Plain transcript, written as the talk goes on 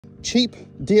cheap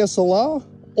DSLR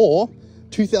or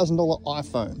 $2,000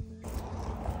 iPhone.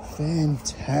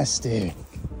 Fantastic.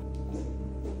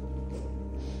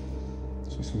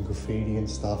 So some graffiti and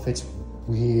stuff. It's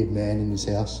weird, man, in this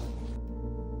house.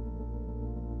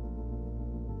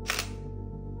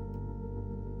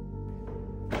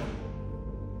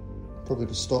 Probably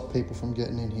to stop people from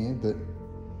getting in here, but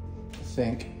I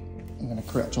think I'm gonna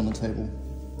crouch on the table.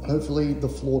 Hopefully the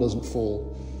floor doesn't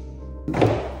fall.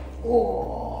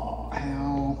 Oh,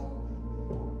 how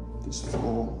this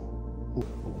floor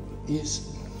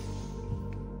is.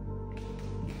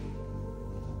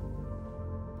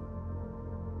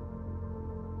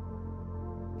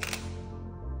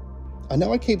 I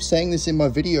know I keep saying this in my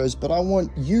videos, but I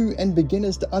want you and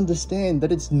beginners to understand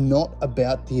that it's not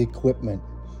about the equipment.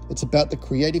 It's about the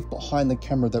creative behind the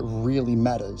camera that really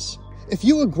matters. If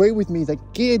you agree with me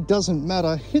that gear doesn't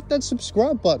matter, hit that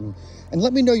subscribe button and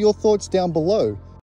let me know your thoughts down below.